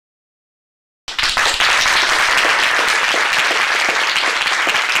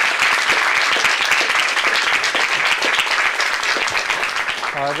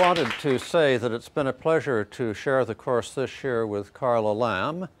wanted to say that it's been a pleasure to share the course this year with Carla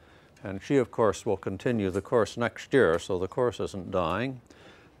Lamb, and she, of course, will continue the course next year, so the course isn't dying.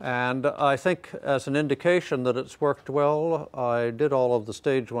 And I think as an indication that it's worked well, I did all of the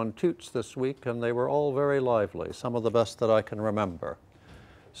Stage 1 toots this week, and they were all very lively, some of the best that I can remember.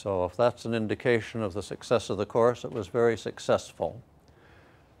 So if that's an indication of the success of the course, it was very successful.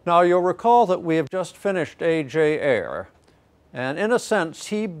 Now, you'll recall that we have just finished A.J. Ayer, and in a sense,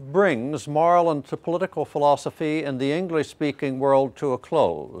 he brings moral and political philosophy in the English-speaking world to a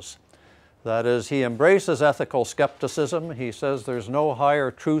close. That is, he embraces ethical skepticism. He says there's no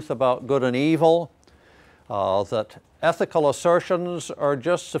higher truth about good and evil, that ethical assertions are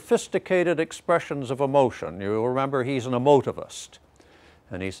just sophisticated expressions of emotion. You'll remember he's an emotivist.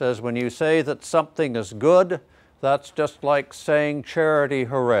 And he says when you say that something is good, that's just like saying charity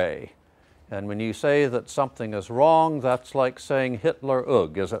hooray. And when you say that something is wrong, that's like saying Hitler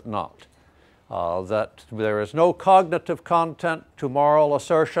ugh, is it not? That there is no cognitive content to moral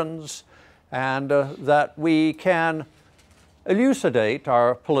assertions, and that we can elucidate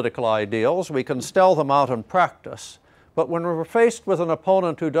our political ideals, we can spell them out in practice, but when we're faced with an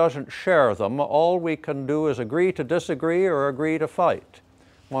opponent who doesn't share them, all we can do is agree to disagree or agree to fight,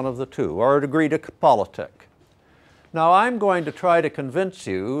 one of the two, or agree to politic. Now, I'm going to try to convince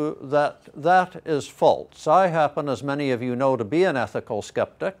you that that is false. I happen, as many of you know, to be an ethical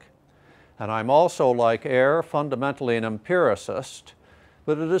skeptic, and I'm also, like Ayer, fundamentally an empiricist,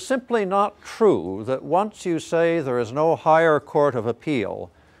 but it is simply not true that once you say there is no higher court of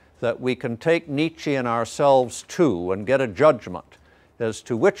appeal, that we can take Nietzsche and ourselves to and get a judgment as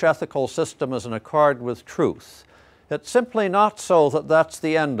to which ethical system is in accord with truth. It's simply not so that that's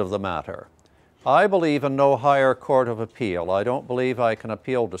the end of the matter. I believe in no higher court of appeal. I don't believe I can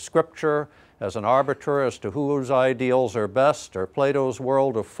appeal to Scripture as an arbiter as to whose ideals are best, or Plato's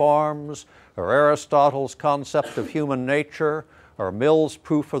world of forms, or Aristotle's concept of human nature, or Mill's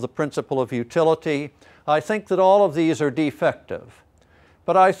proof of the principle of utility. I think that all of these are defective.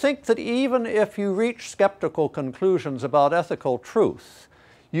 But I think that even if you reach skeptical conclusions about ethical truth,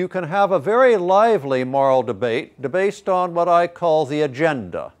 you can have a very lively moral debate based on what I call the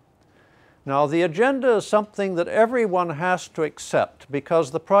agenda. Now, the agenda is something that everyone has to accept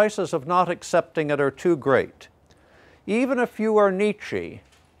because the prices of not accepting it are too great. Even if you are Nietzsche,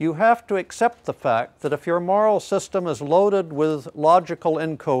 you have to accept the fact that if your moral system is loaded with logical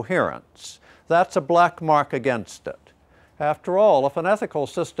incoherence, that's a black mark against it. After all, if an ethical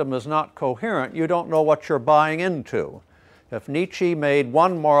system is not coherent, you don't know what you're buying into. If Nietzsche made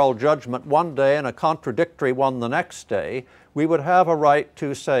one moral judgment one day and a contradictory one the next day, we would have a right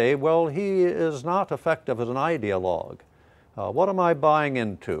to say, well, he is not effective as an ideologue. What am I buying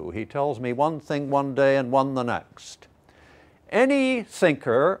into? He tells me one thing one day and one the next. Any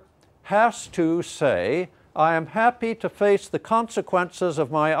thinker has to say, I am happy to face the consequences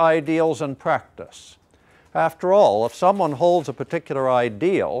of my ideals in practice. After all, if someone holds a particular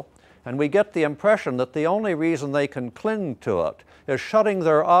ideal, and we get the impression that the only reason they can cling to it is shutting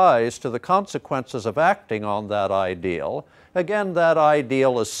their eyes to the consequences of acting on that ideal, again, that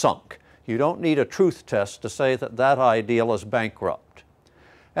ideal is sunk. You don't need a truth test to say that that ideal is bankrupt.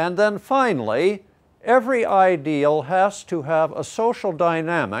 And then finally, every ideal has to have a social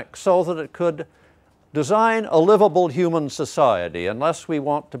dynamic so that it could design a livable human society. Unless we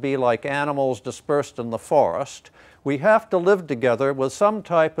want to be like animals dispersed in the forest, we have to live together with some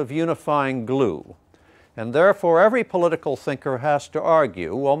type of unifying glue. And therefore, every political thinker has to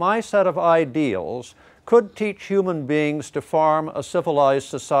argue, well, my set of ideals could teach human beings to form a civilized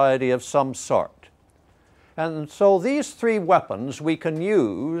society of some sort. And so these three weapons we can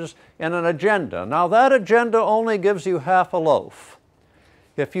use in an agenda. Now, that agenda only gives you half a loaf.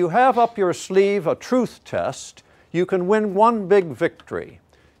 If you have up your sleeve a truth test, you can win one big victory.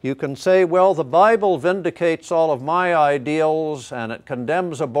 You can say, well, the Bible vindicates all of my ideals, and it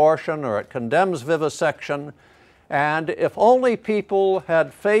condemns abortion, or it condemns vivisection, and if only people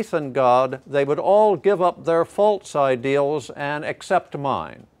had faith in God, they would all give up their false ideals and accept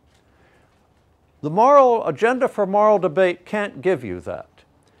mine. The moral agenda for moral debate can't give you that.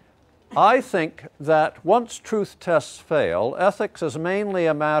 I think that once truth tests fail, ethics is mainly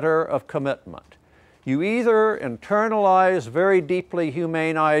a matter of commitment. You either internalize very deeply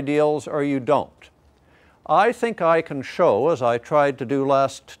humane ideals or you don't. I think I can show, as I tried to do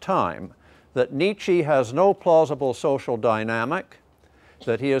last time, that Nietzsche has no plausible social dynamic,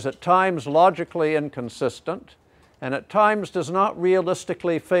 that he is at times logically inconsistent, and at times does not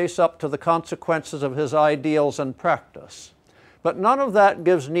realistically face up to the consequences of his ideals in practice. But none of that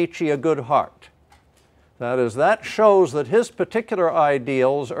gives Nietzsche a good heart. That is, that shows that his particular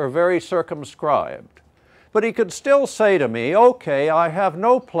ideals are very circumscribed. But he could still say to me, okay, I have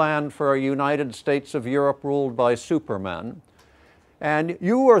no plan for a United States of Europe ruled by supermen, and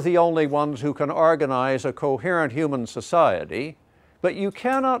you are the only ones who can organize a coherent human society, but you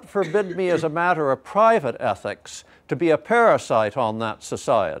cannot forbid me as a matter of private ethics to be a parasite on that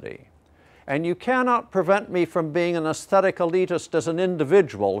society. And you cannot prevent me from being an aesthetic elitist as an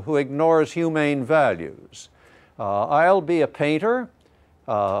individual who ignores humane values. I'll be a painter.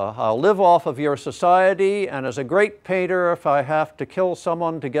 I'll live off of your society, and as a great painter, if I have to kill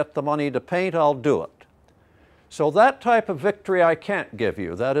someone to get the money to paint, I'll do it. So that type of victory I can't give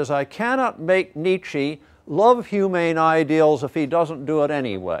you. That is, I cannot make Nietzsche love humane ideals if he doesn't do it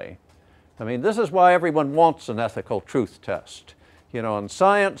anyway. I mean, this is why everyone wants an ethical truth test. You know, in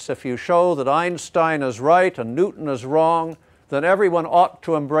science, if you show that Einstein is right and Newton is wrong, then everyone ought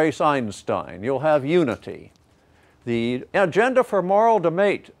to embrace Einstein. You'll have unity. The agenda for moral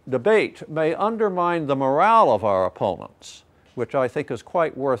debate may undermine the morale of our opponents, which I think is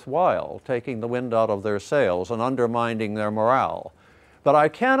quite worthwhile, taking the wind out of their sails and undermining their morale. But I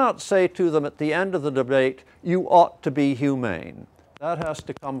cannot say to them at the end of the debate, you ought to be humane. That has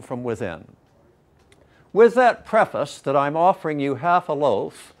to come from within. With that preface that I'm offering you half a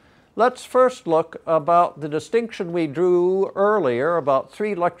loaf, let's first look about the distinction we drew earlier, about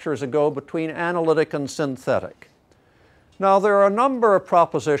 3 lectures ago, between analytic and synthetic. Now, there are a number of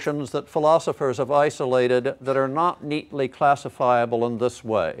propositions that philosophers have isolated that are not neatly classifiable in this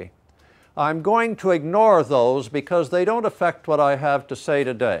way. I'm going to ignore those because they don't affect what I have to say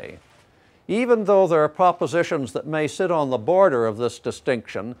today. Even though there are propositions that may sit on the border of this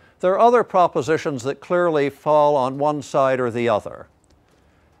distinction, there are other propositions that clearly fall on one side or the other.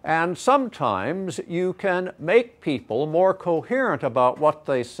 And sometimes you can make people more coherent about what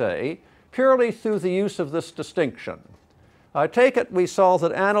they say purely through the use of this distinction. I take it we saw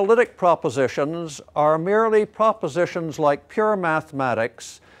that analytic propositions are merely propositions like pure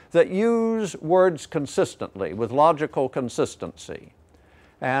mathematics that use words consistently, with logical consistency.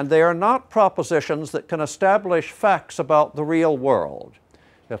 And they are not propositions that can establish facts about the real world.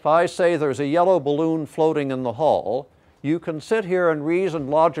 If I say there's a yellow balloon floating in the hall, you can sit here and reason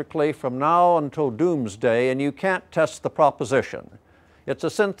logically from now until doomsday, and you can't test the proposition. It's a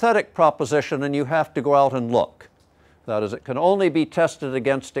synthetic proposition, and you have to go out and look. That is, it can only be tested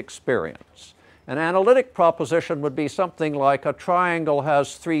against experience. An analytic proposition would be something like a triangle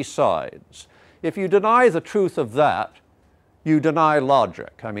has 3 sides. If you deny the truth of that, you deny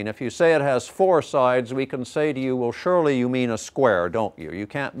logic. I mean, if you say it has 4 sides, we can say to you, well, surely you mean a square, don't you? You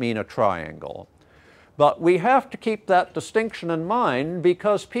can't mean a triangle. But we have to keep that distinction in mind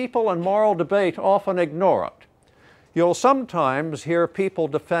because people in moral debate often ignore it. You'll sometimes hear people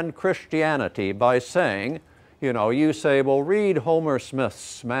defend Christianity by saying, you know, you say, well, read Homer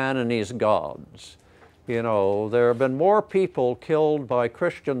Smith's Man and His Gods. You know, there have been more people killed by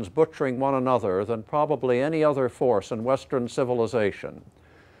Christians butchering one another than probably any other force in Western civilization.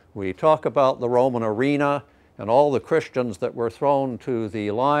 We talk about the Roman arena and all the Christians that were thrown to the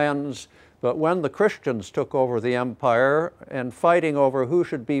lions, but when the Christians took over the empire and fighting over who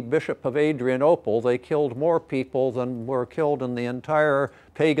should be Bishop of Adrianople, they killed more people than were killed in the entire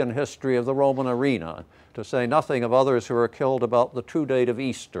pagan history of the Roman arena, to say nothing of others who were killed about the true date of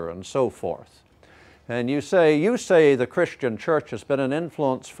Easter and so forth. And you say the Christian church has been an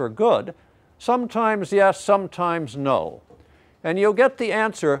influence for good. Sometimes yes, sometimes no. And you'll get the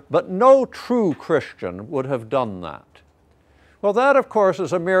answer, but no true Christian would have done that. Well, that, of course,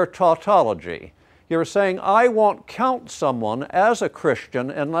 is a mere tautology. You're saying, I won't count someone as a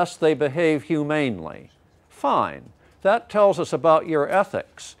Christian unless they behave humanely. Fine. That tells us about your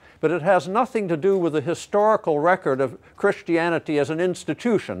ethics. But it has nothing to do with the historical record of Christianity as an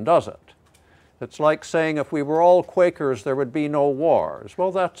institution, does it? It's like saying if we were all Quakers, there would be no wars.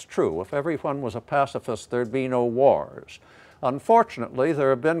 Well, that's true. If everyone was a pacifist, there'd be no wars. Unfortunately, there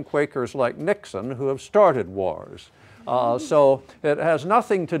have been Quakers like Nixon who have started wars. So it has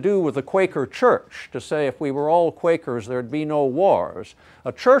nothing to do with the Quaker Church to say if we were all Quakers, there'd be no wars.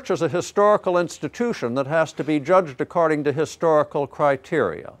 A church is a historical institution that has to be judged according to historical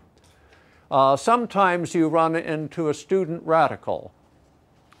criteria. Sometimes you run into a student radical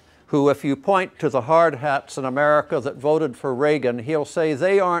who, if you point to the hard hats in America that voted for Reagan, he'll say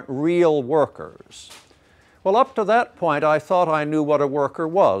they aren't real workers. Well, up to that point, I thought I knew what a worker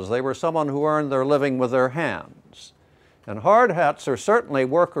was. They were someone who earned their living with their hands. And hard hats are certainly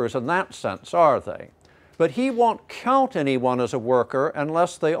workers in that sense, are they? But he won't count anyone as a worker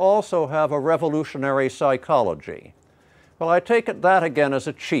unless they also have a revolutionary psychology. Well, I take it that again as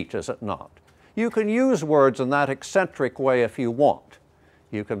a cheat, is it not? You can use words in that eccentric way if you want.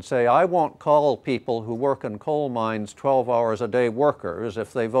 You can say, I won't call people who work in coal mines 12 hours a day workers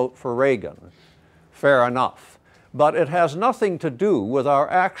if they vote for Reagan. Fair enough. But it has nothing to do with our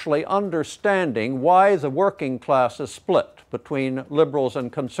actually understanding why the working class is split between liberals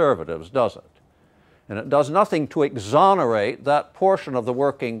and conservatives, does it? And it does nothing to exonerate that portion of the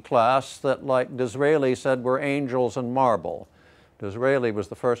working class that, like Disraeli said, were angels in marble. Disraeli was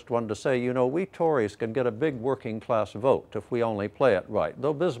the first one to say, you know, we Tories can get a big working class vote if we only play it right,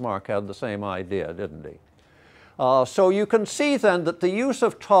 though Bismarck had the same idea, didn't he? So you can see then that the use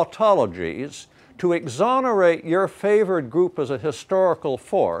of tautologies to exonerate your favored group as a historical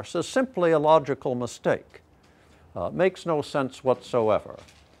force is simply a logical mistake. It makes no sense whatsoever.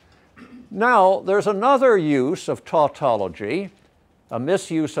 Now, there's another use of tautology, a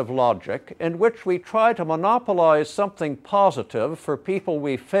misuse of logic, in which we try to monopolize something positive for people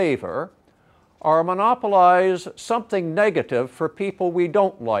we favor, or monopolize something negative for people we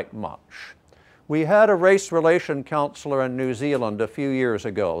don't like much. We had a race relation counselor in New Zealand a few years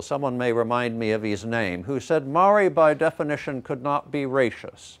ago, someone may remind me of his name, who said Maori by definition could not be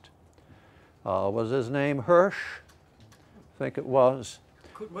racist. Was his name Hirsch? I think it was.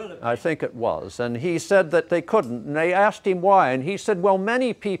 I think it was. And he said that they couldn't, and they asked him why, and he said, well,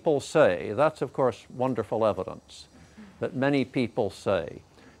 many people say, that's of course wonderful evidence, that many people say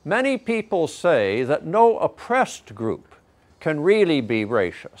that no oppressed group can really be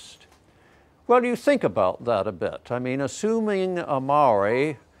racist. Well, you think about that a bit. I mean, assuming a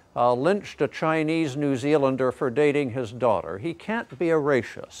Maori lynched a Chinese New Zealander for dating his daughter, he can't be a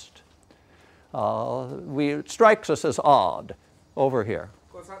racist. It strikes us as odd over here.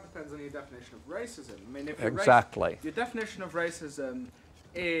 Of course, that depends on your definition of racism. I mean, if exactly. Your definition of racism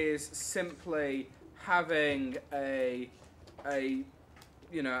is simply having a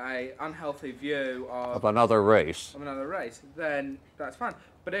unhealthy view of another race. Then that's fine.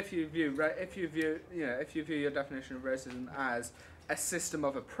 But if you view your definition of racism as a system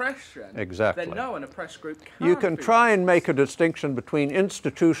of oppression, exactly, then no, an oppressed group can't. You can try and make a distinction between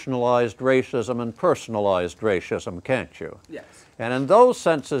institutionalized racism and personalized racism, can't you? Yes. And in those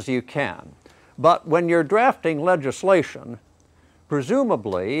senses you can. But when you're drafting legislation,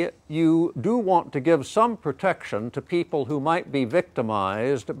 presumably you do want to give some protection to people who might be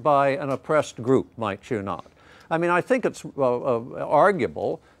victimized by an oppressed group, might you not? I mean, I think it's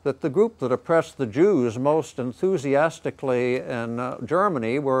arguable that the group that oppressed the Jews most enthusiastically in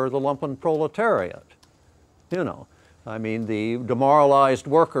Germany were the lumpen proletariat. You know, I mean, the demoralized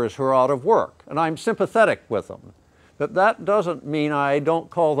workers who are out of work. And I'm sympathetic with them. But that doesn't mean I don't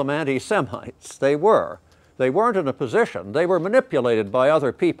call them anti-Semites. They were. They weren't in a position. They were manipulated by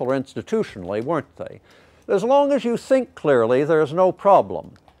other people institutionally, weren't they? As long as you think clearly, there's no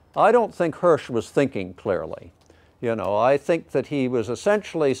problem. I don't think Hirsch was thinking clearly. You know, I think that he was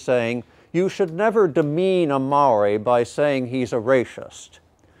essentially saying, you should never demean a Maori by saying he's a racist.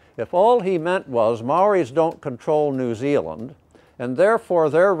 If all he meant was Maoris don't control New Zealand, and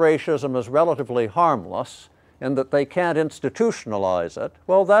therefore their racism is relatively harmless, and that they can't institutionalize it,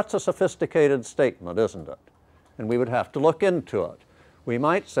 well, that's a sophisticated statement, isn't it? And we would have to look into it. We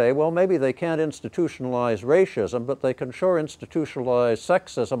might say, well, maybe they can't institutionalize racism, but they can sure institutionalize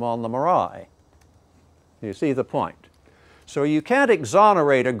sexism on the marae. You see the point? So you can't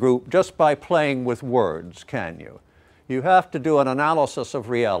exonerate a group just by playing with words, can you? You have to do an analysis of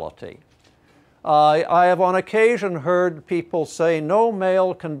reality. I have on occasion heard people say, no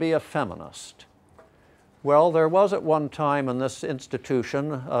male can be a feminist. Well, there was at one time in this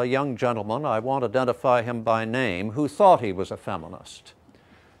institution a young gentleman, I won't identify him by name, who thought he was a feminist.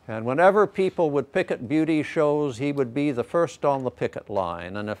 And whenever people would picket beauty shows, he would be the first on the picket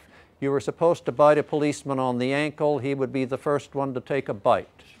line. And if you were supposed to bite a policeman on the ankle, he would be the first one to take a bite.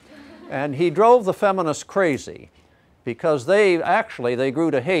 And he drove the feminists crazy because they grew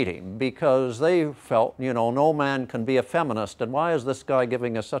to hate him because they felt, you know, no man can be a feminist, and why is this guy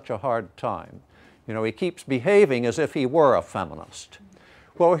giving us such a hard time? You know, he keeps behaving as if he were a feminist.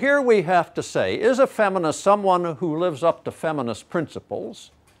 Well, here we have to say, is a feminist someone who lives up to feminist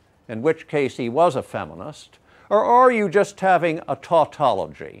principles, in which case he was a feminist, or are you just having a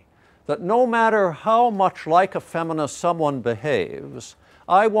tautology, that no matter how much like a feminist someone behaves,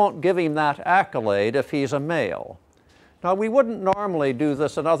 I won't give him that accolade if he's a male? Now, we wouldn't normally do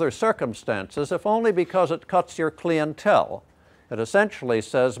this in other circumstances, if only because it cuts your clientele. It essentially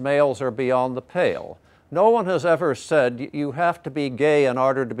says males are beyond the pale. No one has ever said you have to be gay in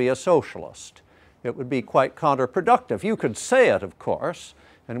order to be a socialist. It would be quite counterproductive. You could say it, of course,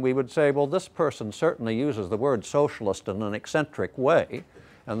 and we would say, well, this person certainly uses the word socialist in an eccentric way,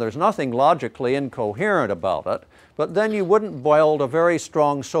 and there's nothing logically incoherent about it, but then you wouldn't build a very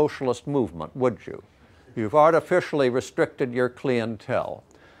strong socialist movement, would you? You've artificially restricted your clientele.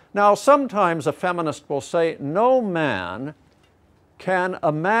 Now, sometimes a feminist will say, no man can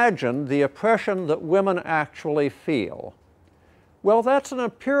imagine the oppression that women actually feel. Well, that's an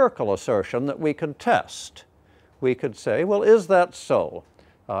empirical assertion that we can test. We could say, well, is that so?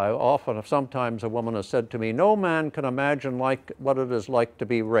 Sometimes a woman has said to me, no man can imagine what it is like to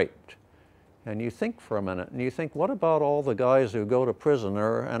be raped. And you think for a minute, and you think, what about all the guys who go to prison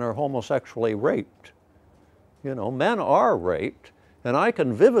and are homosexually raped? You know, men are raped, and I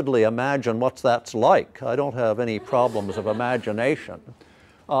can vividly imagine what that's like. I don't have any problems of imagination.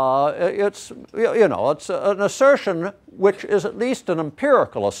 It's an assertion which is at least an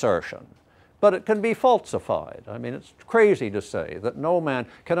empirical assertion, but it can be falsified. I mean, it's crazy to say that no man,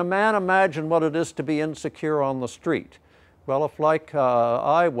 can a man imagine what it is to be insecure on the street? Well, if like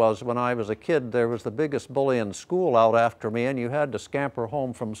I was when I was a kid, there was the biggest bully in school out after me, and you had to scamper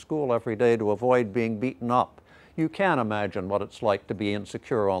home from school every day to avoid being beaten up. You can't imagine what it's like to be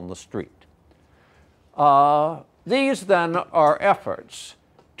insecure on the street. These then are efforts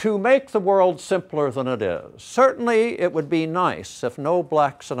to make the world simpler than it is. Certainly it would be nice if no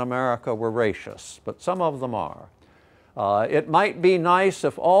blacks in America were racist, but some of them are. It might be nice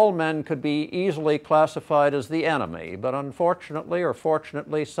if all men could be easily classified as the enemy, but unfortunately or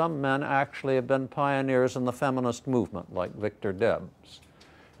fortunately some men actually have been pioneers in the feminist movement, like Victor Debs.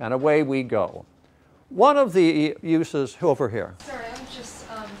 And away we go. One of the uses, over here. Sorry, I'm just,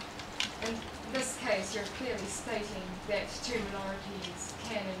 in this case, you're clearly stating that two minorities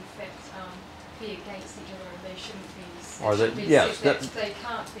can in fact be against each other and they shouldn't be, yes, that they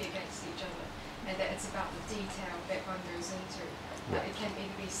can't be against each other, and that it's about the detail that one goes into. It can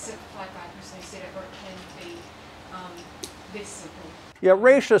either be simplified by a person who said it, or it can be less simple. Yeah,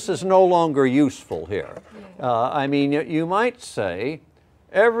 racist is no longer useful here. I mean, you might say,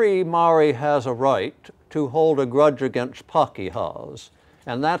 every Maori has a right to hold a grudge against Pākehās,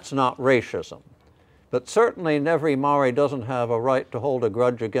 and that's not racism. But certainly every Maori doesn't have a right to hold a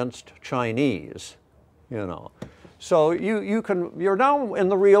grudge against Chinese, you know. So you're now in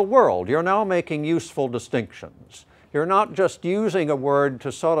the real world. You're now making useful distinctions. You're not just using a word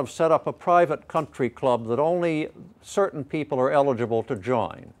to sort of set up a private country club that only certain people are eligible to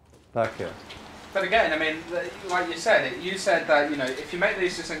join. Back here. But again, I mean, like you said that, you know, if you make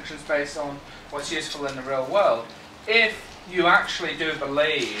these distinctions based on what's useful in the real world, if you actually do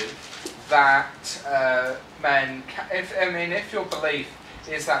believe that if your belief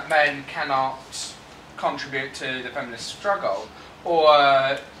is that men cannot contribute to the feminist struggle, or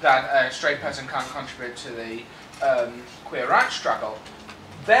that a straight person can't contribute to the queer rights struggle,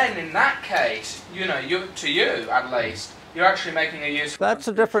 then in that case, you know, to you at least, you're actually making a useful... That's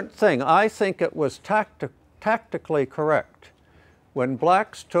a different thing. I think it was tactically correct when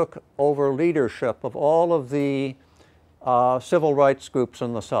blacks took over leadership of all of the civil rights groups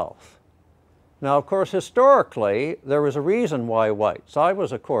in the South. Now, of course, historically, there was a reason why whites. I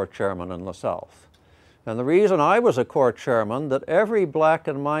was a Corps chairman in the South. And the reason I was a Corps chairman, that every black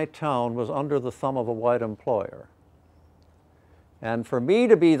in my town was under the thumb of a white employer. And for me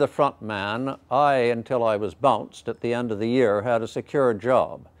to be the front man, until I was bounced at the end of the year, had a secure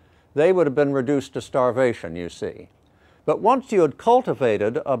job. They would have been reduced to starvation, you see. But once you had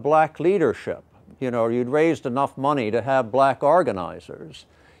cultivated a black leadership, you know, you'd raised enough money to have black organizers,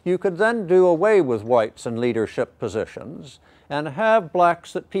 you could then do away with whites in leadership positions and have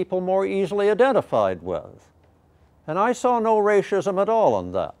blacks that people more easily identified with. And I saw no racism at all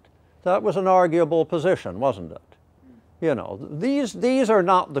in that. That was an arguable position, wasn't it? You know, these are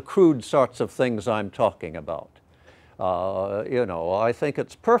not the crude sorts of things I'm talking about. You know, I think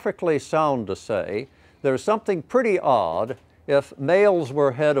it's perfectly sound to say there's something pretty odd if males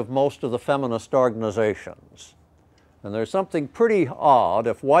were head of most of the feminist organizations. And there's something pretty odd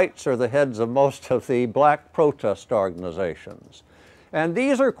if whites are the heads of most of the black protest organizations. And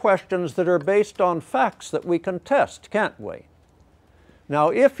these are questions that are based on facts that we can test, can't we? Now,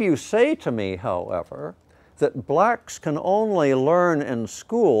 if you say to me, however, that blacks can only learn in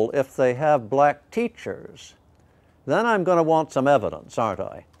school if they have black teachers, then I'm going to want some evidence, aren't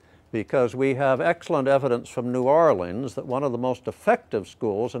I? Because we have excellent evidence from New Orleans that one of the most effective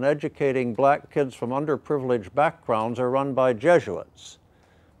schools in educating black kids from underprivileged backgrounds are run by Jesuits,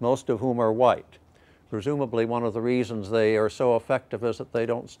 most of whom are white. Presumably one of the reasons they are so effective is that they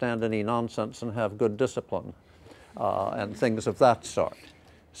don't stand any nonsense and have good discipline and things of that sort.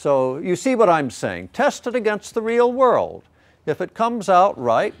 So you see what I'm saying. Test it against the real world. If it comes out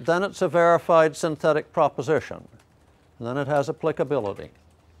right, then it's a verified synthetic proposition. And then it has applicability.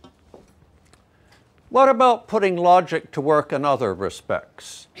 What about putting logic to work in other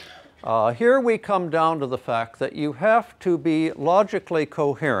respects? Here we come down to the fact that you have to be logically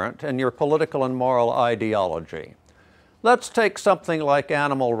coherent in your political and moral ideology. Let's take something like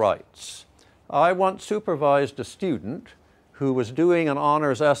animal rights. I once supervised a student who was doing an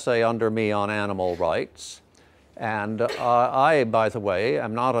honors essay under me on animal rights. And I, by the way,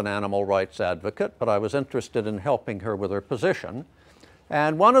 am not an animal rights advocate, but I was interested in helping her with her position.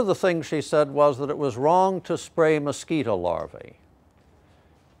 And one of the things she said was that it was wrong to spray mosquito larvae,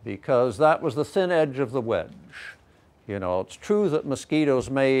 because that was the thin edge of the wedge. You know, it's true that mosquitoes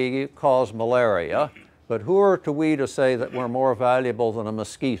may cause malaria, but who are we to say that we're more valuable than a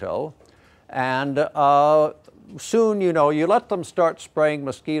mosquito? And soon, you know, you let them start spraying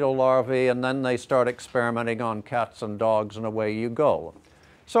mosquito larvae, and then they start experimenting on cats and dogs, and away you go.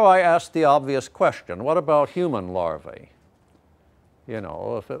 So I asked the obvious question, what about human larvae? You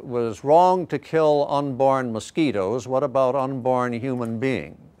know, if it was wrong to kill unborn mosquitoes, what about unborn human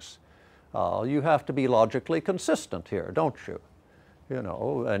beings? You have to be logically consistent here, don't you? You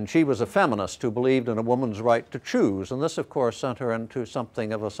know, and she was a feminist who believed in a woman's right to choose, and this, of course, sent her into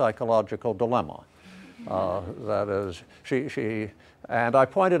something of a psychological dilemma. That is, and I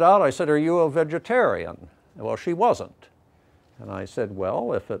pointed out, I said, are you a vegetarian? Well, she wasn't. And I said,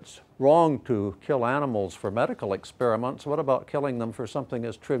 well, if it's wrong to kill animals for medical experiments, what about killing them for something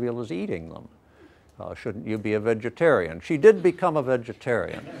as trivial as eating them? Shouldn't you be a vegetarian? She did become a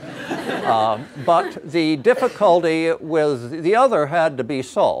vegetarian. But the difficulty with the other had to be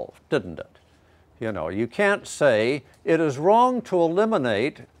solved, didn't it? You know, you can't say it is wrong to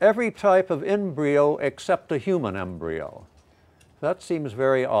eliminate every type of embryo except a human embryo. That seems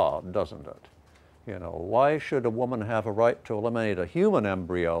very odd, doesn't it? You know, why should a woman have a right to eliminate a human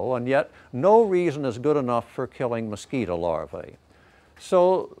embryo, and yet no reason is good enough for killing mosquito larvae?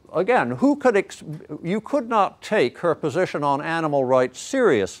 So again, you could not take her position on animal rights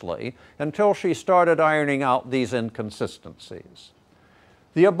seriously until she started ironing out these inconsistencies.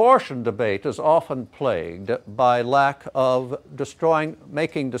 The abortion debate is often plagued by lack of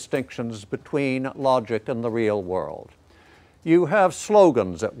making distinctions between logic and the real world. You have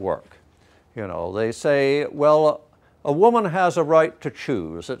slogans at work. You know, they say, well, a woman has a right to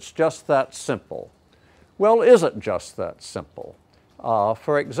choose. It's just that simple. Well, is it just that simple?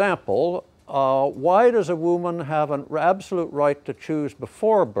 For example, why does a woman have an absolute right to choose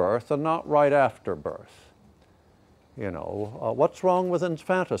before birth and not right after birth? You know, what's wrong with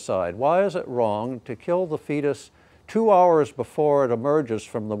infanticide? Why is it wrong to kill the fetus 2 hours before it emerges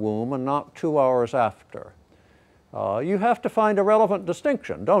from the womb and not 2 hours after? You have to find a relevant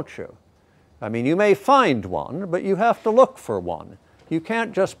distinction, don't you? I mean, you may find one, but you have to look for one. You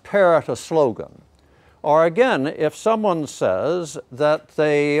can't just parrot a slogan. Or again, if someone says that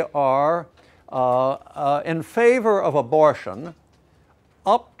they are in favor of abortion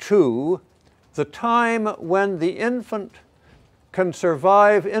up to the time when the infant can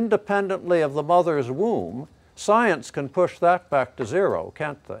survive independently of the mother's womb, science can push that back to zero,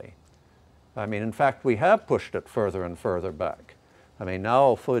 can't they? I mean, in fact, we have pushed it further and further back. I mean,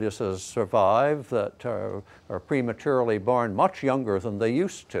 now fetuses survive that are prematurely born much younger than they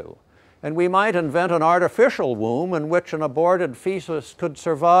used to. And we might invent an artificial womb in which an aborted fetus could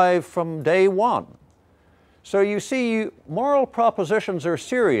survive from day one. So you see, moral propositions are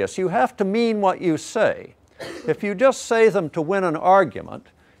serious. You have to mean what you say. If you just say them to win an argument,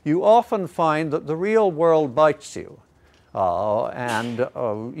 you often find that the real world bites you. And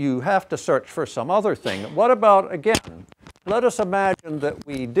you have to search for some other thing. What about, again, let us imagine that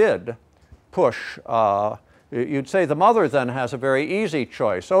we did push, you'd say the mother then has a very easy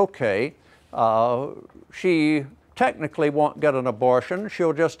choice. Okay, she technically won't get an abortion.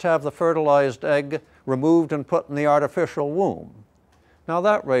 She'll just have the fertilized egg removed and put in the artificial womb. Now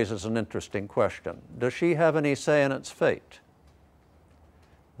that raises an interesting question. Does she have any say in its fate?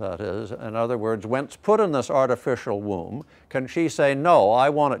 That is, in other words, when it's put in this artificial womb, can she say, no, I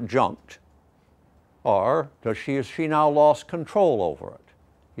want it junked? Or has she now lost control over it?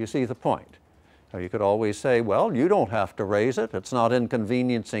 You see the point. Now, you could always say, well, you don't have to raise it. It's not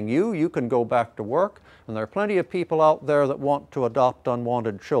inconveniencing you. You can go back to work. And there are plenty of people out there that want to adopt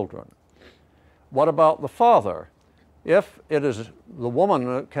unwanted children. What about the father? If it is the woman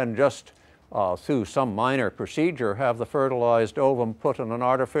that can just, through some minor procedure, have the fertilized ovum put in an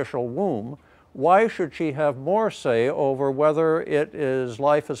artificial womb, why should she have more say over whether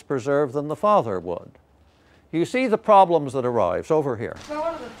life is preserved than the father would? You see the problems that arise over here. Well,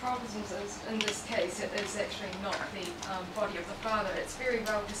 one of the problems is, in this case, it is actually not the body of the father. It's very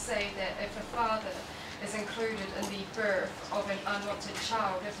well to say that if the father is included in the birth of an unwanted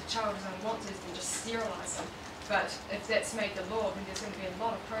child. If the child is unwanted, then just sterilise them. But if that's made the law, then there's going to be a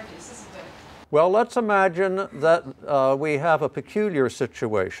lot of protest, isn't there? Well, let's imagine that we have a peculiar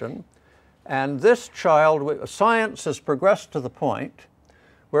situation, and this child, science has progressed to the point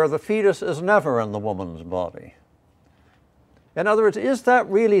where the fetus is never in the woman's body. In other words, is that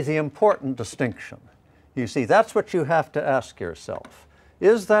really the important distinction? You see, that's what you have to ask yourself.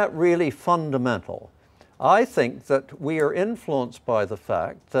 Is that really fundamental? I think that we are influenced by the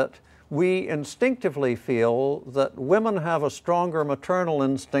fact that we instinctively feel that women have a stronger maternal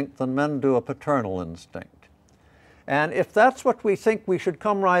instinct than men do a paternal instinct. And if that's what we think, we should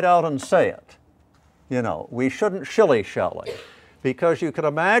come right out and say it. You know, we shouldn't shilly-shally, because you could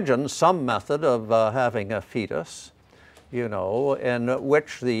imagine some method of having a fetus, you know, in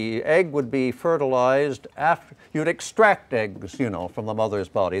which the egg would be fertilized after, you'd extract eggs, you know, from the mother's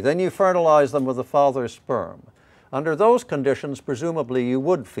body. Then you fertilize them with the father's sperm. Under those conditions, presumably, you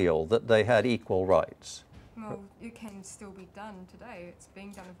would feel that they had equal rights. Well, it can still be done today. It's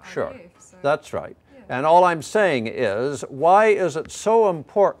being done with IVF. Sure, So. that's right. Yeah. And all I'm saying is, why is it so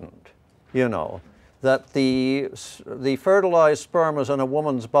important, you know, that the fertilized sperm is in a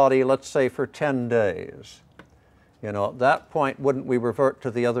woman's body, let's say, for 10 days? You know, at that point, wouldn't we revert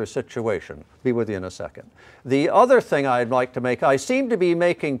to the other situation? Be with you in a second. The other thing I'd like to make, I seem to be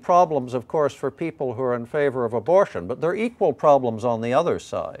making problems, of course, for people who are in favor of abortion, but there are equal problems on the other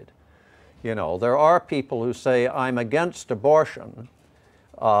side. You know, there are people who say, I'm against abortion,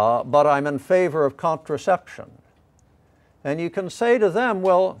 but I'm in favor of contraception. And you can say to them,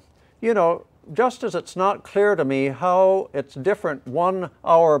 well, you know, just as it's not clear to me how it's different 1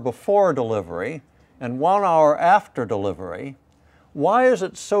 hour before delivery and 1 hour after delivery, why is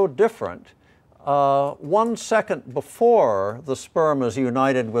it so different 1 second before the sperm is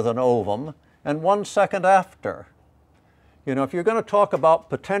united with an ovum and 1 second after? You know, if you're going to talk about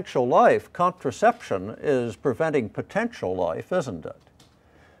potential life, contraception is preventing potential life, isn't it?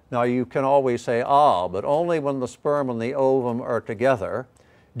 Now, you can always say, but only when the sperm and the ovum are together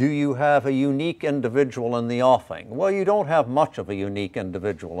do you have a unique individual in the offing. Well, you don't have much of a unique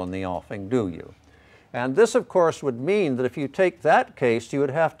individual in the offing, do you? And this, of course, would mean that if you take that case, you would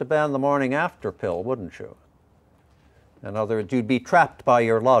have to ban the morning after pill, wouldn't you? In other words, you'd be trapped by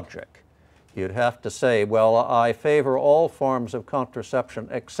your logic. You'd have to say, well, I favor all forms of contraception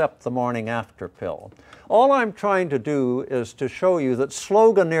except the morning after pill. All I'm trying to do is to show you that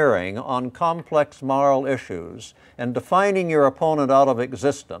sloganeering on complex moral issues and defining your opponent out of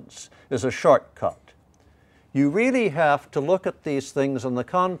existence is a shortcut. You really have to look at these things in the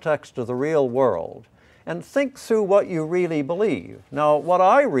context of the real world and think through what you really believe. Now, what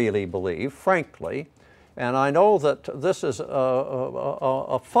I really believe, frankly, and I know that this is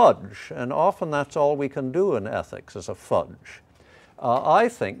a fudge, and often that's all we can do in ethics is a fudge. I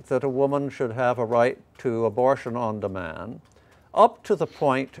think that a woman should have a right to abortion on demand up to the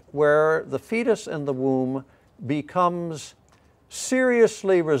point where the fetus in the womb becomes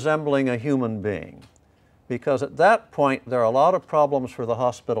seriously resembling a human being. Because at that point, there are a lot of problems for the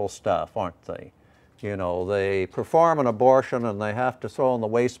hospital staff, aren't they? You know, they perform an abortion and they have to throw in the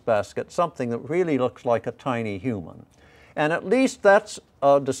wastebasket something that really looks like a tiny human. And at least that's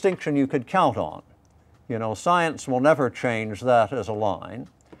a distinction you could count on. You know, science will never change that as a line.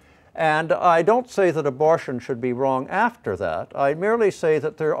 And I don't say that abortion should be wrong after that. I merely say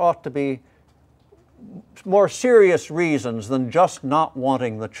that there ought to be more serious reasons than just not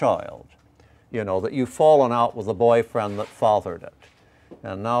wanting the child. You know, that you've fallen out with the boyfriend that fathered it.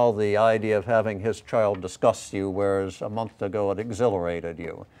 And now the idea of having his child disgusts you, whereas a month ago it exhilarated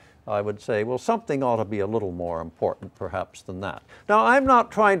you. I would say, well, something ought to be a little more important, perhaps, than that. Now, I'm not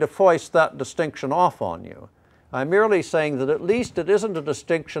trying to foist that distinction off on you. I'm merely saying that at least it isn't a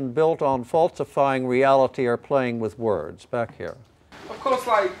distinction built on falsifying reality or playing with words. Back here. Of course,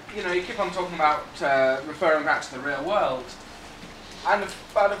 like, you know, you keep on talking about referring back to the real world.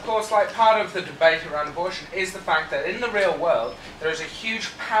 But of course, like, part of the debate around abortion is the fact that in the real world there is a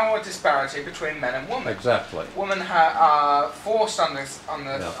huge power disparity between men and women. Exactly. Women are forced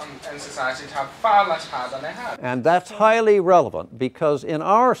in society to have far less power than they have. And that's highly relevant because in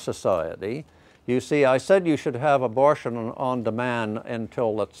our society, you see, I said you should have abortion on demand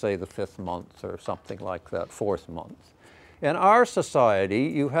until, let's say, the 5th month or something like that, 4th month. In our society,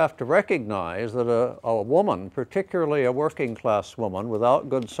 you have to recognize that a woman, particularly a working class woman without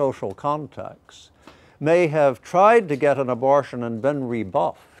good social contacts, may have tried to get an abortion and been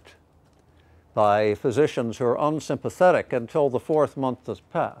rebuffed by physicians who are unsympathetic until the 4th month has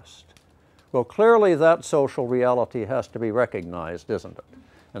passed. Well, clearly that social reality has to be recognized, isn't it?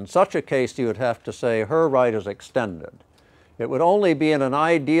 In such a case, you would have to say her right is extended. It would only be in an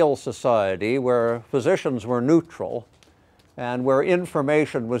ideal society where physicians were neutral and where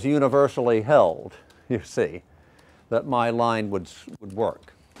information was universally held, you see, that my line would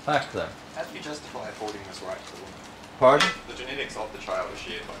work. Back then. How do you justify affording this right to the woman? Pardon? The genetics of the child are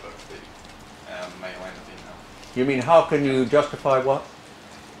shared by both the male and the female. You mean how can you justify what?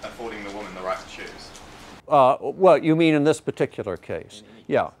 Affording the woman the right to choose. Well, you mean in this particular case?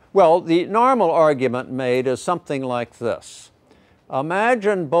 Yeah. Well, the normal argument made is something like this.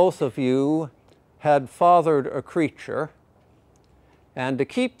 Imagine both of you had fathered a creature, and to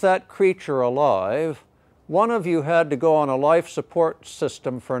keep that creature alive, one of you had to go on a life support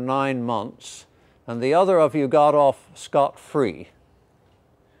system for 9 months, and the other of you got off scot-free.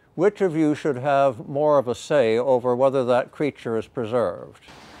 Which of you should have more of a say over whether that creature is preserved?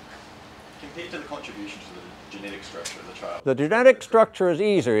 Compared to the contribution to the genetic structure of the child. The genetic structure is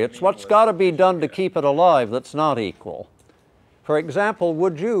easier. It's what's got to be done to keep it alive that's not equal. For example,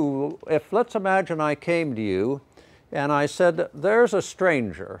 would you, if let's imagine I came to you and I said, there's a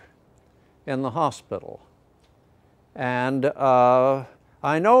stranger in the hospital, and I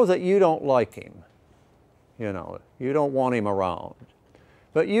know that you don't like him. You know, you don't want him around.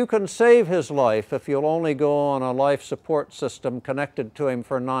 But you can save his life if you'll only go on a life support system connected to him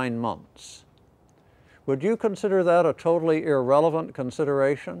for 9 months. Would you consider that a totally irrelevant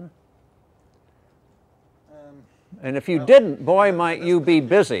consideration? And if you didn't, boy, might you be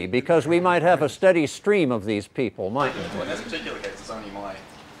busy, because we might have a steady stream of these people, mightn't we? Well, in this particular case, it's only my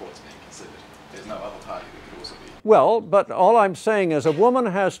thoughts being considered. There's no other party that could also be. Well, but all I'm saying is a woman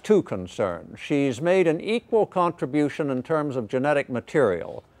has two concerns. She's made an equal contribution in terms of genetic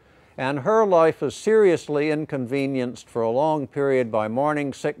material, and her life is seriously inconvenienced for a long period by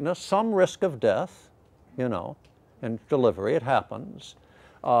morning sickness, some risk of death, you know, in delivery, it happens.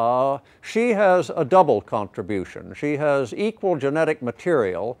 She has a double contribution. She has equal genetic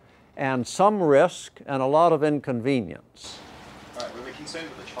material and some risk and a lot of inconvenience. Right, we're concerned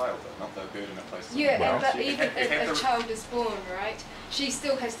with the child, though, not the burden it places on the Yeah, parents. but even if a child is born, right, she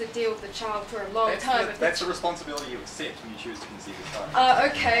still has to deal with the child for a long time. That's a responsibility you accept when you choose to conceive a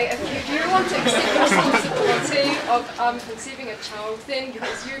child. Okay, if you want to accept the responsibility of conceiving a child, then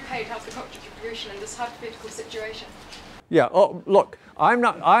because you paid half the contribution in this hypothetical situation. Yeah, oh, look, I'm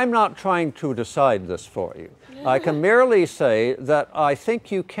not trying to decide this for you. I can merely say that I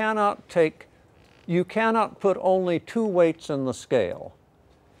think you cannot put only two weights in the scale,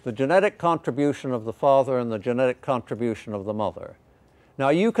 the genetic contribution of the father and the genetic contribution of the mother. Now,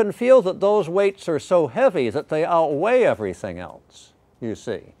 you can feel that those weights are so heavy that they outweigh everything else, you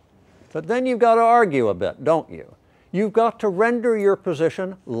see. But then you've got to argue a bit, don't you? You've got to render your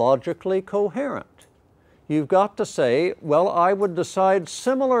position logically coherent. You've got to say, well, I would decide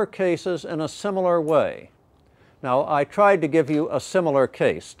similar cases in a similar way. Now, I tried to give you a similar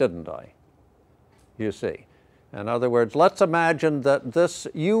case, didn't I? You see. In other words, let's imagine that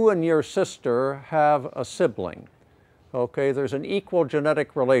you and your sister have a sibling. Okay, there's an equal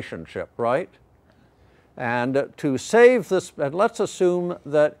genetic relationship, right? And to save this, and let's assume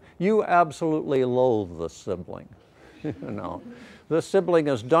that you absolutely loathe the sibling. You know, the sibling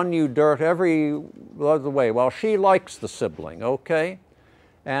has done you dirt every other way. Well, she likes the sibling, okay?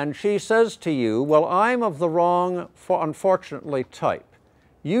 And she says to you, well, I'm of the wrong, unfortunately, type.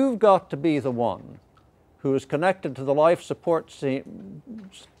 You've got to be the one who is connected to the life support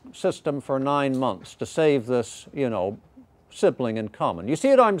system for 9 months to save this, you know, sibling in common. You see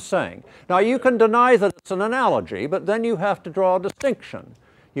what I'm saying? Now, you can deny that it's an analogy, but then you have to draw a distinction.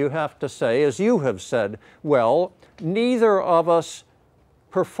 You have to say, as you have said, well, neither of us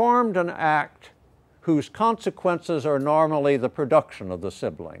performed an act whose consequences are normally the production of the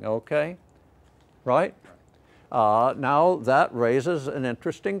sibling, okay? Right? Now, that raises an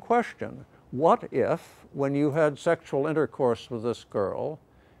interesting question. What if, when you had sexual intercourse with this girl,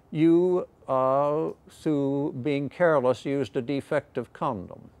 you, through being careless, used a defective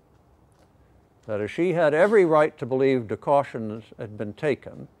condom? That is, she had every right to believe precautions had been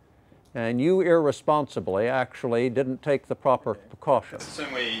taken, and you irresponsibly actually didn't take the proper precautions.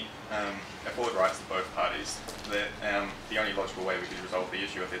 Assume we afford rights to both parties, that the only logical way we could resolve the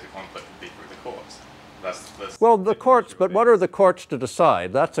issue if there's a conflict would be through the courts. Well, the courts, but what are the courts to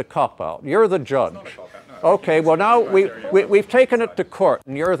decide? That's a cop-out. You're the judge. It's not a cop-out, no. Okay, well now we've taken it to court,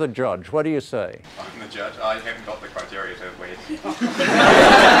 and you're the judge. What do you say? I'm the judge. I haven't got the criteria to weigh.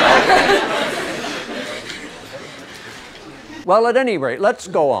 Well, at any rate, let's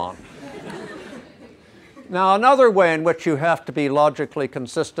go on. Now, another way in which you have to be logically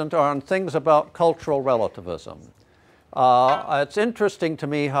consistent are on things about cultural relativism. It's interesting to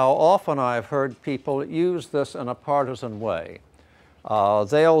me how often I've heard people use this in a partisan way.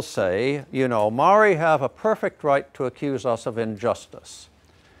 They'll say, you know, Maori have a perfect right to accuse us of injustice.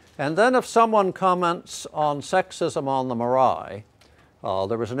 And then if someone comments on sexism on the marae,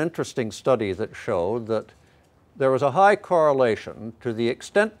 there was an interesting study that showed that there was a high correlation to the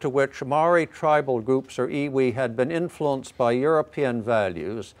extent to which Maori tribal groups or iwi had been influenced by European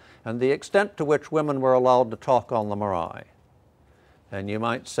values and the extent to which women were allowed to talk on the marae. And you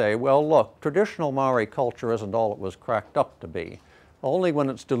might say, well, look, traditional Maori culture isn't all it was cracked up to be. Only when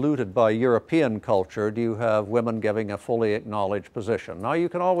it's diluted by European culture do you have women giving a fully acknowledged position. Now, you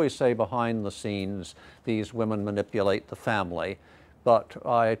can always say behind the scenes these women manipulate the family, but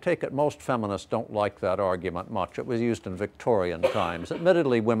I take it most feminists don't like that argument much. It was used in Victorian times.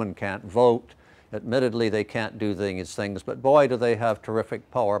 Admittedly, women can't vote. Admittedly, they can't do these things, but boy, do they have terrific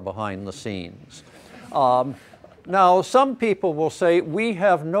power behind the scenes. Now, some people will say we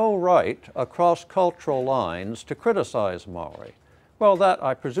have no right across cultural lines to criticize Maori. Well, that,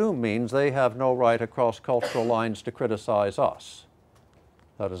 I presume, means they have no right across cultural lines to criticize us.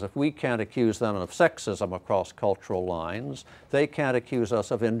 That is, if we can't accuse them of sexism across cultural lines, they can't accuse us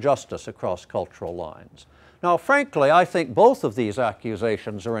of injustice across cultural lines. Now, frankly, I think both of these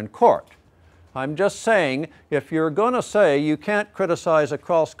accusations are in court. I'm just saying, if you're going to say you can't criticize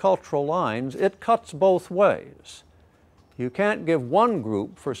across cultural lines, it cuts both ways. You can't give one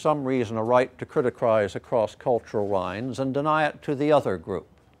group, for some reason, a right to criticize across cultural lines and deny it to the other group.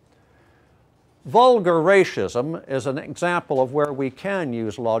 Vulgar racism is an example of where we can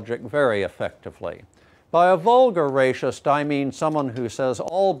use logic very effectively. By a vulgar racist, I mean someone who says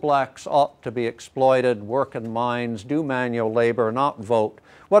all blacks ought to be exploited, work in mines, do manual labor, not vote,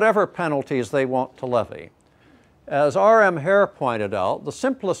 whatever penalties they want to levy. As R.M. Hare pointed out, the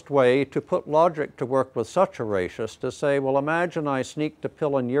simplest way to put logic to work with such a racist is to say, well, imagine I sneaked a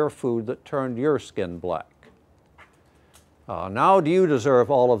pill in your food that turned your skin black. Now do you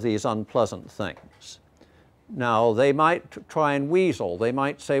deserve all of these unpleasant things? Now they might try and weasel. They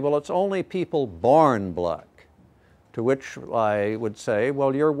might say, well, it's only people born black. To which I would say,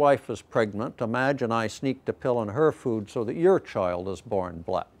 well, your wife is pregnant. Imagine I sneaked a pill in her food so that your child is born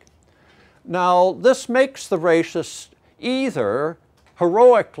black. Now this makes the racist either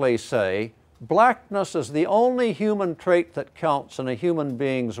heroically say, blackness is the only human trait that counts in a human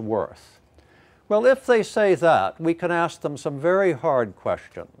being's worth. Well, if they say that, we can ask them some very hard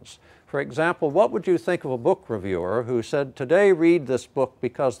questions. For example, what would you think of a book reviewer who said, today read this book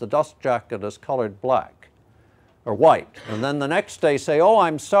because the dust jacket is colored black or white, and then the next day say, oh,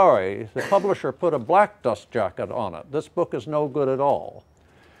 I'm sorry, the publisher put a black dust jacket on it. This book is no good at all.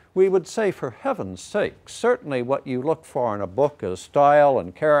 We would say, for heaven's sake, certainly what you look for in a book is style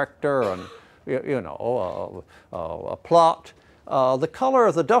and character and, you know, a plot. The color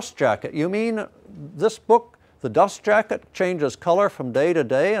of the dust jacket, you mean this book, the dust jacket, changes color from day to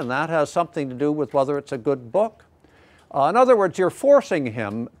day and that has something to do with whether it's a good book? In other words, you're forcing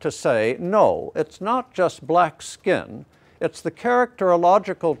him to say, no, it's not just black skin, it's the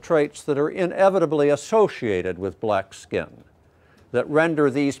characterological traits that are inevitably associated with black skin that render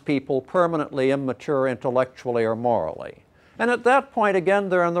these people permanently immature intellectually or morally. And at that point, again,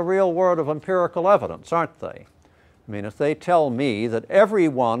 they're in the real world of empirical evidence, aren't they? I mean, if they tell me that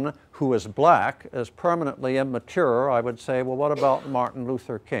everyone who is black is permanently immature, I would say, well, what about Martin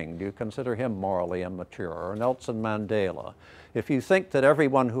Luther King? Do you consider him morally immature? Or Nelson Mandela? If you think that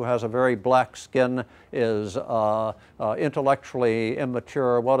everyone who has a very black skin is intellectually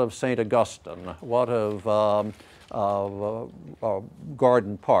immature, what of St. Augustine? What of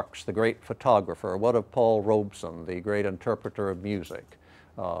Gordon Parks, the great photographer? What of Paul Robeson, the great interpreter of music?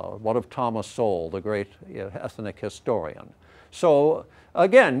 What of Thomas Sowell, the great ethnic historian? So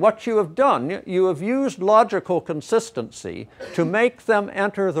again, what you have done, you have used logical consistency to make them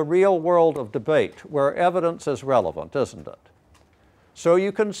enter the real world of debate where evidence is relevant, isn't it? So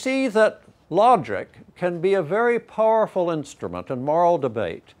you can see that logic can be a very powerful instrument in moral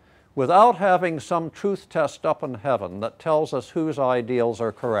debate without having some truth test up in heaven that tells us whose ideals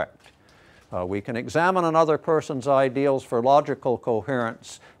are correct. We can examine another person's ideals for logical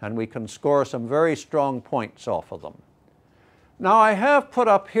coherence, and we can score some very strong points off of them. Now, I have put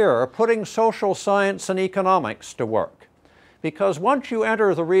up here putting social science and economics to work, because once you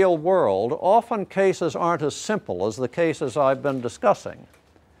enter the real world, often cases aren't as simple as the cases I've been discussing.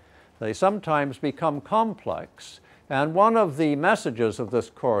 They sometimes become complex, and one of the messages of this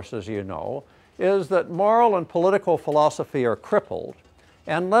course, as you know, is that moral and political philosophy are crippled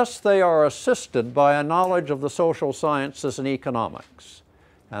unless they are assisted by a knowledge of the social sciences and economics.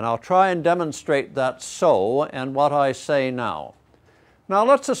 And I'll try and demonstrate that so and what I say now. Now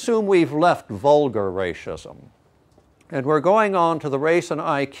let's assume we've left vulgar racism, and we're going on to the race and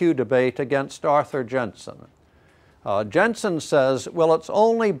IQ debate against Arthur Jensen. Jensen says, well, it's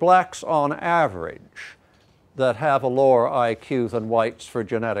only blacks on average that have a lower IQ than whites for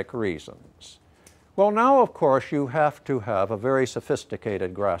genetic reasons. Well, now, of course, you have to have a very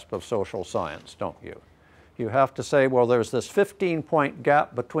sophisticated grasp of social science, don't you? You have to say, well, there's this 15-point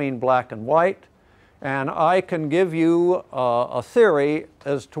gap between black and white, and I can give you a theory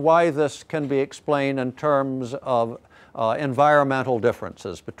as to why this can be explained in terms of environmental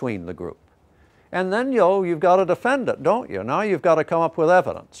differences between the group. And then, you've got to defend it, don't you? Now you've got to come up with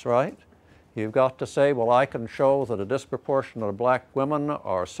evidence, right? You've got to say, well, I can show that a disproportionate of black women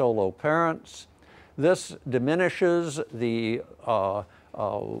are solo parents. This diminishes the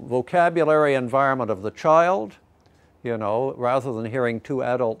vocabulary environment of the child. Rather than hearing two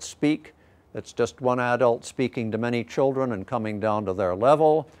adults speak, it's just one adult speaking to many children and coming down to their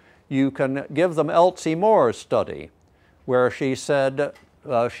level. You can give them Elsie Moore's study, where she said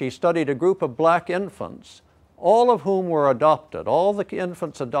she studied a group of black infants, all of whom were adopted. All the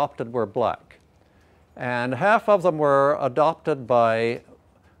infants adopted were black. And half of them were adopted by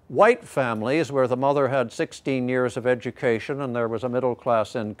white families where the mother had 16 years of education and there was a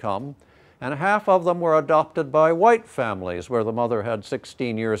middle-class income. And half of them were adopted by white families where the mother had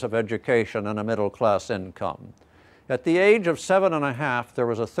 16 years of education and a middle-class income. At the age of 7.5, there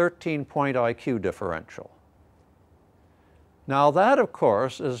was a 13-point IQ differential. Now that, of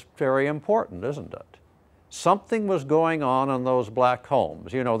course, is very important, isn't it? Something was going on in those black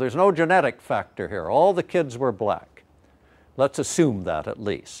homes. There's no genetic factor here. All the kids were black. Let's assume that at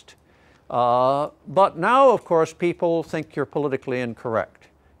least. But now, of course, people think you're politically incorrect.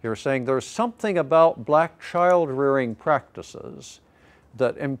 You're saying there's something about black child-rearing practices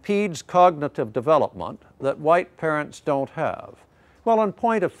that impedes cognitive development that white parents don't have. Well, in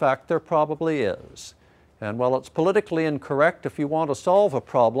point of fact, there probably is. And while it's politically incorrect, if you want to solve a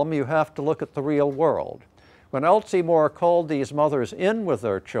problem, you have to look at the real world. When Elsie Moore called these mothers in with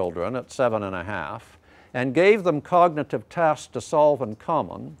their children at 7.5 and gave them cognitive tasks to solve in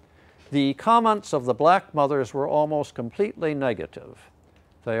common, the comments of the black mothers were almost completely negative.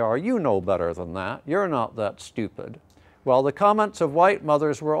 They are, you know better than that, you're not that stupid. While the comments of white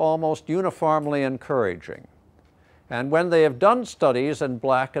mothers were almost uniformly encouraging. And when they have done studies in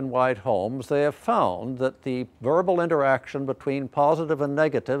black and white homes, they have found that the verbal interaction between positive and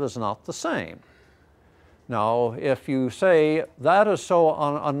negative is not the same. Now, if you say, that is so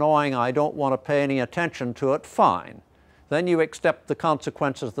annoying I don't want to pay any attention to it, fine. Then you accept the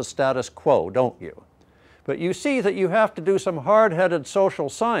consequences of the status quo, don't you? But you see that you have to do some hard-headed social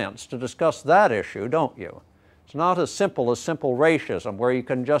science to discuss that issue, don't you? It's not as simple racism, where you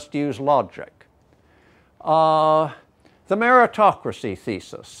can just use logic. The meritocracy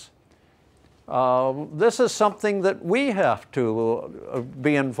thesis. This is something that we have to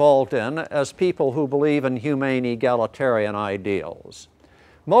be involved in as people who believe in humane egalitarian ideals.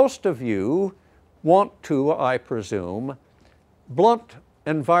 Most of you want to, I presume, blunt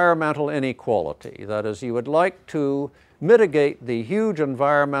environmental inequality. That is, you would like to mitigate the huge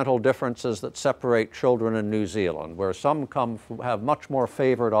environmental differences that separate children in New Zealand, where some have much more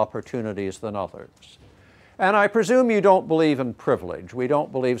favored opportunities than others. And I presume you don't believe in privilege. We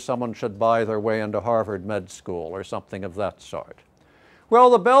don't believe someone should buy their way into Harvard Med School or something of that sort. Well,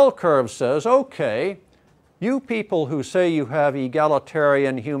 the bell curve says, okay, you people who say you have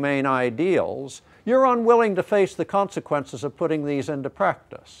egalitarian, humane ideals, you're unwilling to face the consequences of putting these into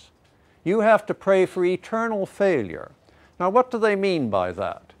practice. You have to pray for eternal failure. Now, what do they mean by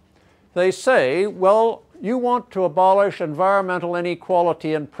that? They say, well, you want to abolish environmental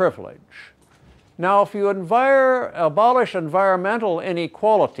inequality and privilege. Now, if you abolish environmental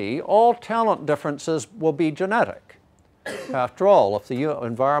inequality, all talent differences will be genetic. After all, if the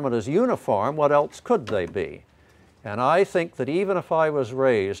environment is uniform, what else could they be? And I think that even if I was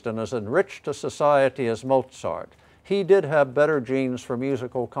raised in as enriched a society as Mozart, he did have better genes for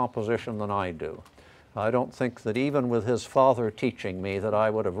musical composition than I do. I don't think that even with his father teaching me that I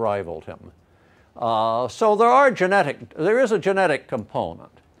would have rivaled him. So there is a genetic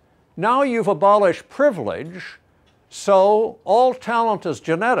component. Now you've abolished privilege, so all talent is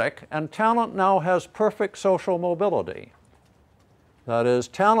genetic, and talent now has perfect social mobility. That is,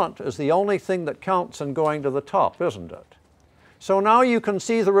 talent is the only thing that counts in going to the top, isn't it? So now you can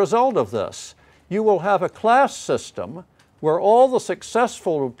see the result of this. You will have a class system where all the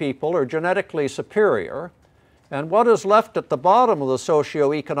successful people are genetically superior, and what is left at the bottom of the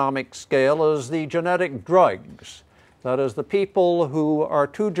socioeconomic scale is the genetic drugs. That is, the people who are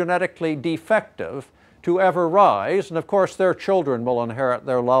too genetically defective to ever rise, and of course their children will inherit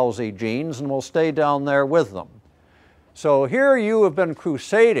their lousy genes and will stay down there with them. So here you have been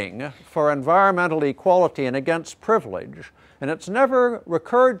crusading for environmental equality and against privilege, and it's never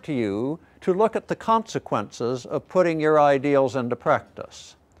recurred to you to look at the consequences of putting your ideals into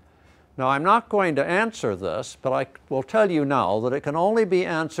practice. Now, I'm not going to answer this, but I will tell you now that it can only be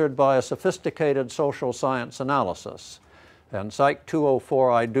answered by a sophisticated social science analysis. And Psych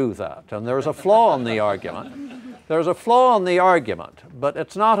 204, I do that. And there's a flaw in the argument. There's a flaw in the argument, but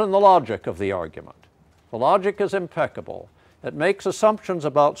it's not in the logic of the argument. The logic is impeccable. It makes assumptions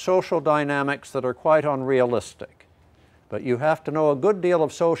about social dynamics that are quite unrealistic. But you have to know a good deal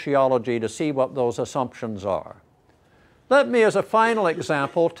of sociology to see what those assumptions are. Let me, as a final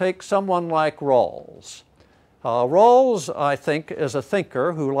example, take someone like Rawls. Rawls, I think, is a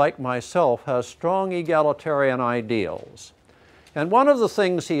thinker who, like myself, has strong egalitarian ideals. And one of the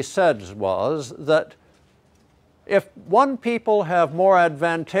things he said was that if one people have more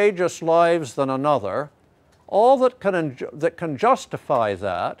advantageous lives than another, all that can justify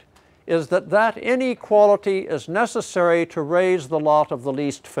that is that that inequality is necessary to raise the lot of the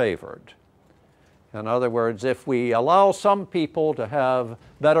least favored. In other words, if we allow some people to have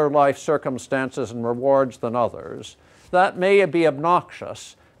better life circumstances and rewards than others, that may be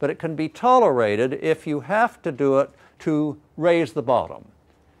obnoxious, but it can be tolerated if you have to do it to raise the bottom.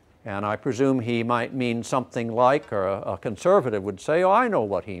 And I presume he might mean something like, or a conservative would say, oh, I know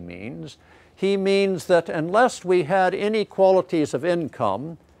what he means. He means that unless we had inequalities of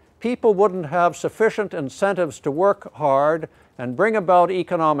income, people wouldn't have sufficient incentives to work hard and bring about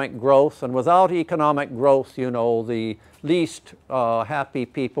economic growth, and without economic growth, you know, the least happy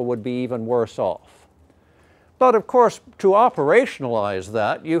people would be even worse off. But of course, to operationalize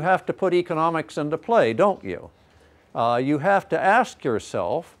that, you have to put economics into play, don't you? You have to ask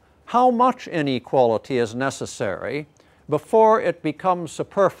yourself how much inequality is necessary before it becomes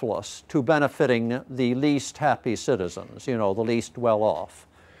superfluous to benefiting the least happy citizens, you know, the least well-off.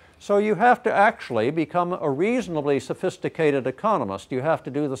 So you have to actually become a reasonably sophisticated economist. You have to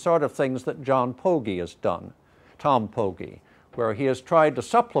do the sort of things that John Pogge has done, Tom Pogge, where he has tried to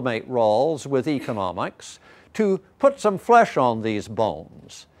supplement Rawls with economics to put some flesh on these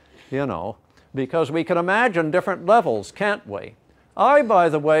bones, you know, because we can imagine different levels, can't we? I, by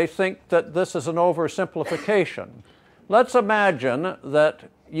the way, think that this is an oversimplification. Let's imagine that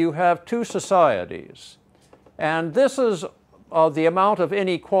you have two societies, and this is the amount of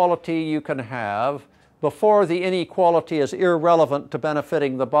inequality you can have before the inequality is irrelevant to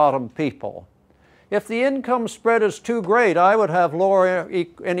benefiting the bottom people. If the income spread is too great, I would have lower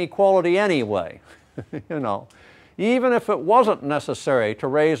inequality anyway. You know, even if it wasn't necessary to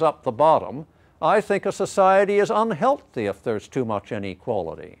raise up the bottom, I think a society is unhealthy if there's too much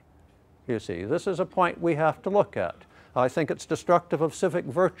inequality. You see, this is a point we have to look at. I think it's destructive of civic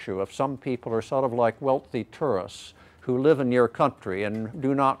virtue if some people are sort of like wealthy tourists who live in your country and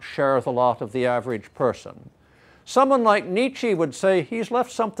do not share the lot of the average person. Someone like Nietzsche would say, he's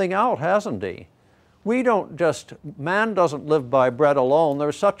left something out, hasn't he? We don't just, man doesn't live by bread alone.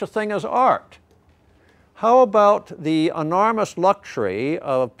 There's such a thing as art. How about the enormous luxury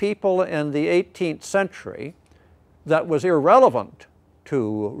of people in the 18th century that was irrelevant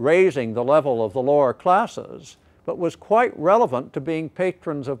to raising the level of the lower classes, but was quite relevant to being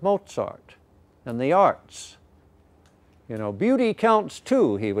patrons of Mozart and the arts? You know, beauty counts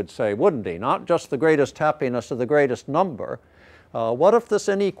too, he would say, wouldn't he? Not just the greatest happiness of the greatest number. What if this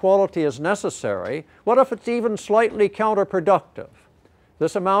inequality is necessary? What if it's even slightly counterproductive?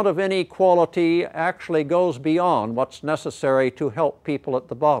 This amount of inequality actually goes beyond what's necessary to help people at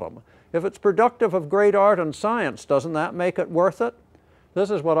the bottom. If it's productive of great art and science, doesn't that make it worth it? This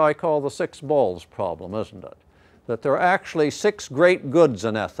is what I call the 6 balls problem, isn't it? That there are actually 6 great goods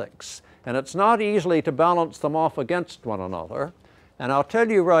in ethics. And it's not easy to balance them off against one another. And I'll tell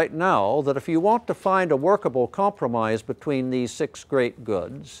you right now that if you want to find a workable compromise between these 6 great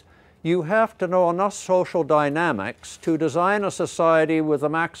goods, you have to know enough social dynamics to design a society with the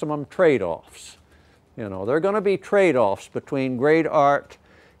maximum trade-offs. You know, there are going to be trade-offs between great art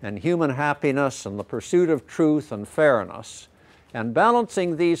and human happiness and the pursuit of truth and fairness. And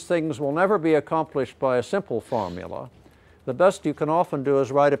balancing these things will never be accomplished by a simple formula. The best you can often do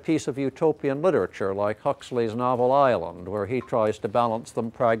is write a piece of utopian literature like Huxley's novel Island, where he tries to balance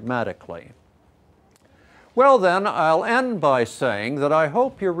them pragmatically. Well then, I'll end by saying that I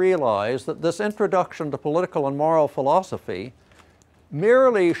hope you realize that this introduction to political and moral philosophy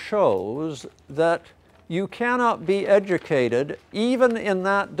merely shows that You cannot be educated, even in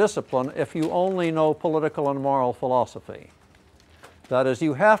that discipline, if you only know political and moral philosophy. That is,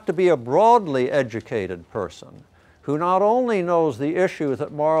 you have to be a broadly educated person who not only knows the issues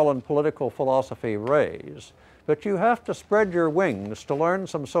that moral and political philosophy raise, but you have to spread your wings to learn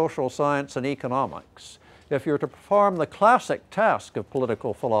some social science and economics if you're to perform the classic task of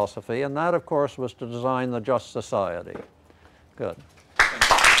political philosophy, and that, of course, was to design the just society. Good.